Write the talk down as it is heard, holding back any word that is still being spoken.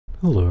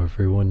Hello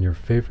everyone, your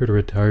favorite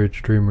retired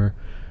streamer,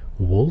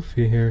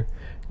 Wolfie here,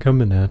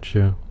 coming at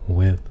you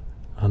with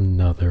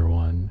another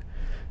one.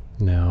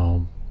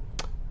 Now,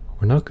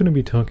 we're not going to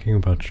be talking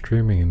about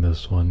streaming in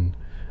this one.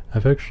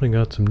 I've actually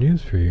got some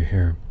news for you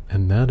here,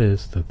 and that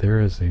is that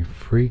there is a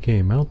free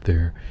game out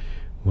there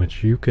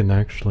which you can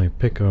actually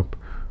pick up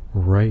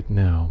right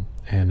now,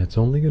 and it's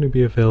only going to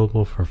be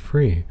available for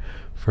free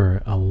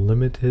for a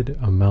limited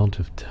amount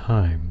of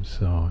time,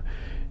 so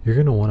you're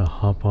going to want to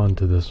hop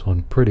onto this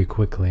one pretty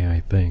quickly,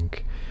 I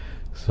think.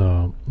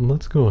 So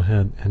let's go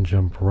ahead and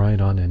jump right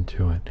on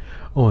into it.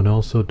 Oh, and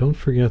also don't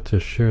forget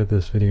to share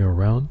this video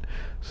around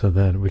so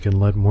that we can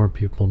let more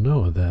people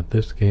know that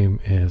this game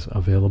is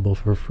available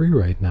for free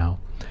right now.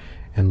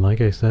 And like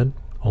I said,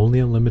 only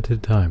a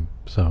limited time,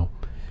 so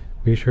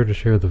be sure to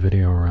share the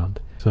video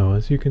around. So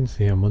as you can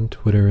see, I'm on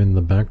Twitter in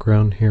the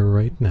background here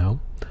right now,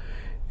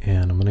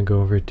 and I'm going to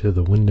go over to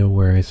the window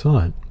where I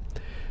saw it.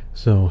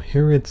 So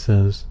here it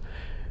says,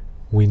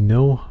 "We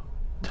know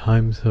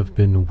times have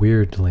been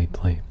weird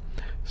lately,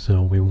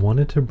 so we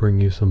wanted to bring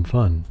you some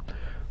fun.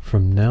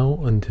 From now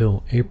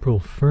until April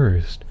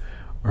 1st,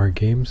 our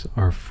games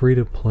are free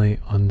to play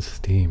on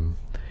Steam.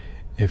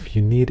 If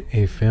you need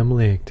a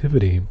family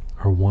activity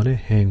or want to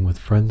hang with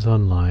friends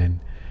online,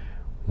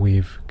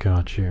 we've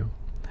got you."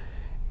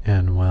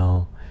 And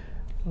well,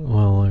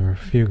 there are a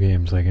few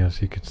games, I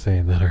guess you could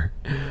say, that are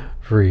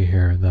free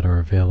here that are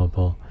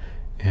available,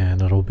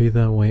 and it'll be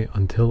that way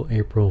until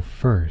April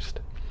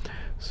 1st.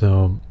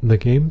 So the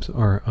games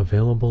are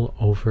available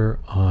over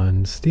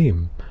on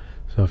Steam.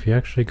 So if you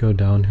actually go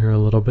down here a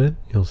little bit,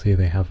 you'll see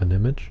they have an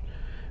image.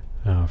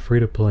 Free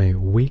to play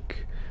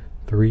week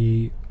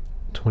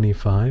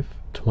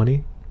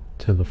 3/25/20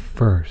 to the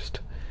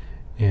 1st.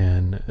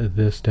 And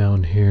this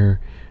down here,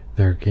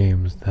 they're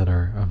games that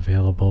are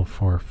available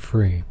for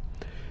free.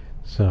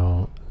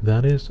 So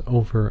that is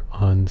over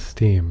on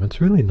Steam. It's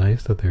really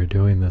nice that they're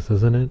doing this,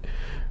 isn't it?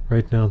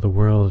 Right now the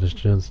world is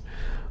just,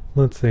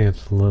 let's say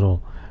it's a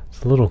little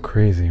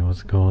crazy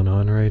what's going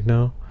on right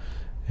now,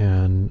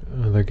 and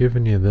they're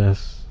giving you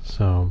this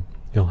so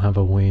you'll have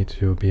a way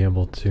to be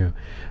able to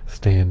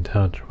stay in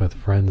touch with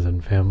friends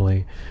and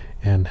family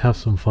and have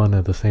some fun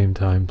at the same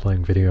time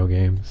playing video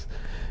games,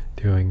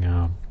 doing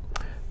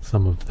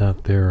some of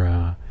that.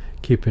 They're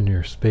keeping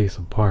your space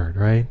apart,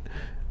 right?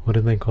 What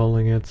are they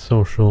calling it?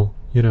 Social,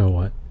 you know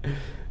what.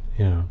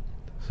 Yeah,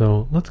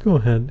 so let's go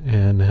ahead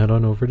and head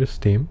on over to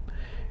Steam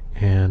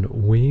and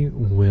we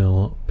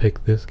will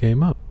pick this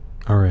game up.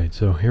 Alright,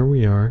 so here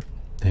we are,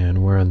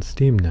 and we're on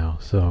Steam now,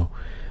 so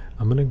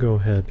I'm going to go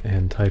ahead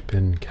and type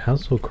in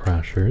Castle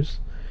Crashers,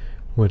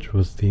 which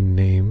was the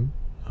name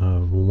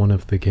of one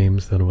of the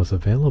games that was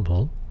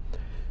available.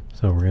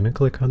 So we're going to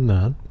click on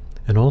that,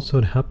 and also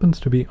it happens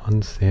to be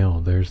on sale.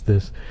 There's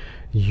this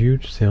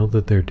huge sale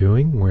that they're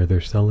doing where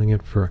they're selling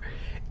it for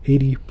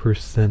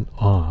 80%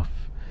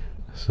 off.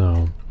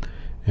 So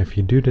if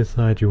you do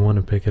decide you want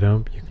to pick it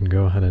up, you can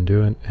go ahead and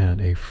do it at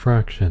a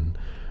fraction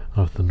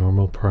of the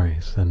normal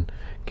price. And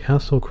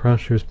Castle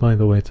Crashers, by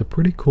the way, it's a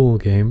pretty cool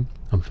game.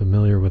 I'm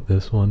familiar with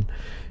this one.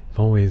 I've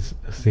always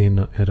seen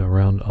it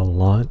around a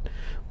lot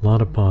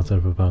of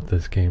positive about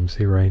this game.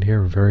 See right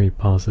here, very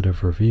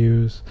positive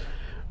reviews,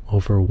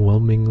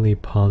 overwhelmingly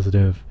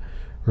positive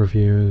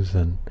reviews,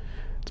 and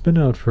it's been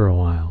out for a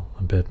while,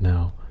 a bit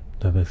now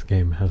that this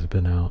game has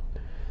been out.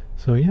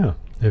 So yeah,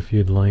 if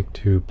you'd like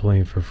to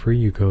play for free,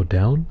 you go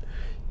down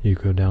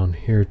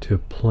here to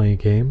play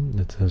game.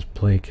 It says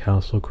play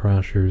Castle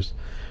Crashers,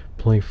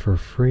 play for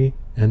free,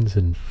 ends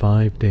in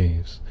 5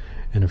 days.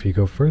 And if you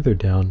go further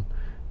down,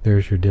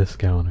 there's your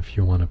discount if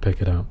you want to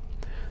pick it up.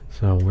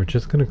 So we're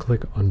just going to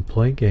click on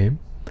play game,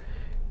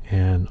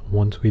 and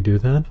once we do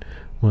that,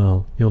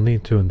 well, you'll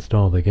need to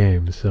install the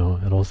game. So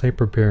it'll say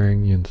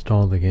preparing, you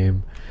install the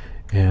game,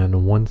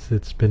 and once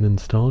it's been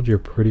installed, you're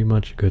pretty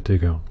much good to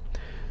go.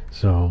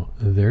 So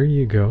there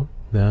you go.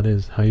 That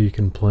is how you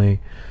can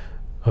play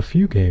a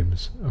few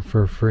games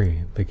for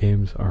free. The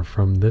games are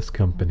from this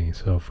company,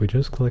 so if we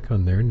just click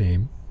on their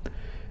name,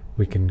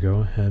 we can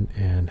go ahead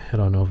and head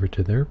on over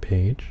to their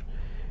page,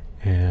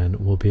 and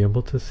we'll be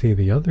able to see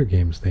the other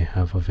games they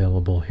have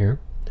available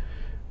here,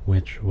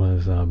 which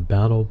was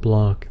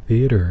Battleblock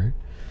Theater,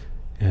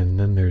 and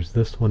then there's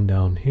this one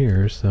down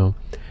here. So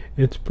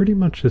it's pretty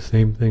much the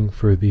same thing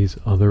for these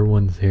other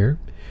ones here.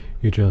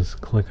 You just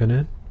click on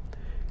it,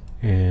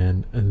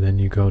 and then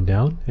you go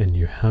down and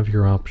you have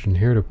your option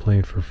here to play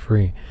it for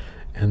free.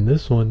 And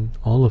this one,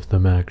 all of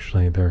them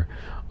actually, they're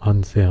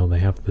on sale. They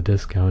have the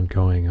discount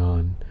going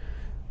on.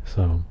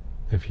 So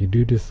if you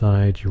do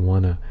decide you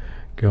want to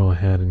go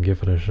ahead and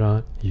give it a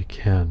shot, you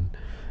can.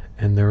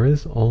 And there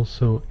is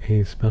also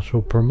a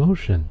special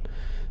promotion.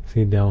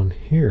 See down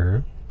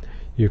here,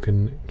 you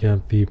can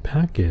get the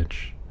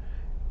package.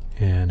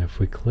 And if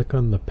we click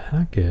on the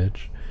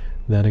package,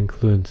 that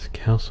includes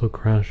Castle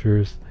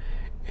Crashers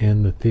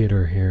and the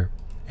theater here,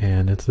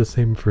 and it's the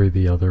same for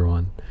the other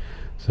one.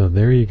 So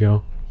there you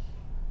go.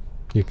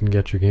 You can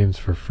get your games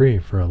for free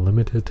for a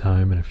limited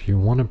time, and if you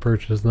want to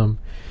purchase them,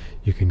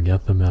 you can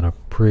get them at a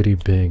pretty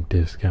big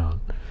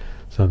discount.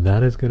 So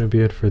that is going to be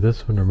it for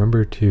this one.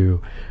 Remember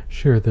to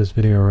share this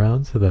video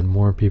around so that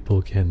more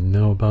people can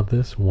know about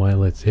this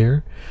while it's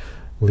here.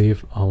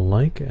 Leave a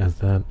like as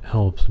that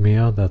helps me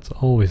out. That's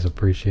always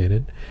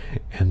appreciated.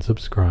 And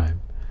subscribe.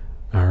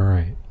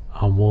 Alright,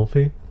 I'm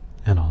Wolfie,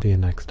 and I'll see you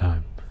next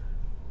time.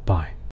 Bye.